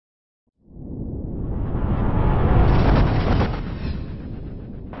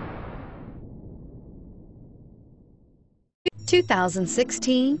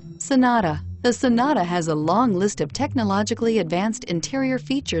2016 Sonata. The Sonata has a long list of technologically advanced interior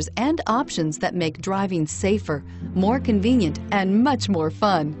features and options that make driving safer, more convenient, and much more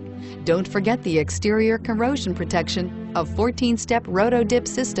fun. Don't forget the exterior corrosion protection, a 14-step roto-dip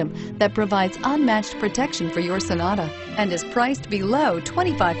system that provides unmatched protection for your Sonata and is priced below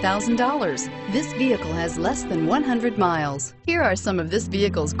 $25,000. This vehicle has less than 100 miles. Here are some of this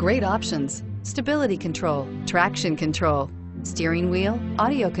vehicle's great options: stability control, traction control, steering wheel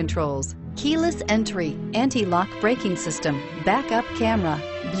audio controls, keyless entry, anti-lock braking system, backup camera,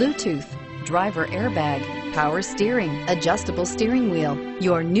 Bluetooth, driver airbag, power steering, adjustable steering wheel.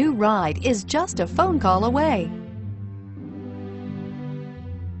 Your new ride is just a phone call away.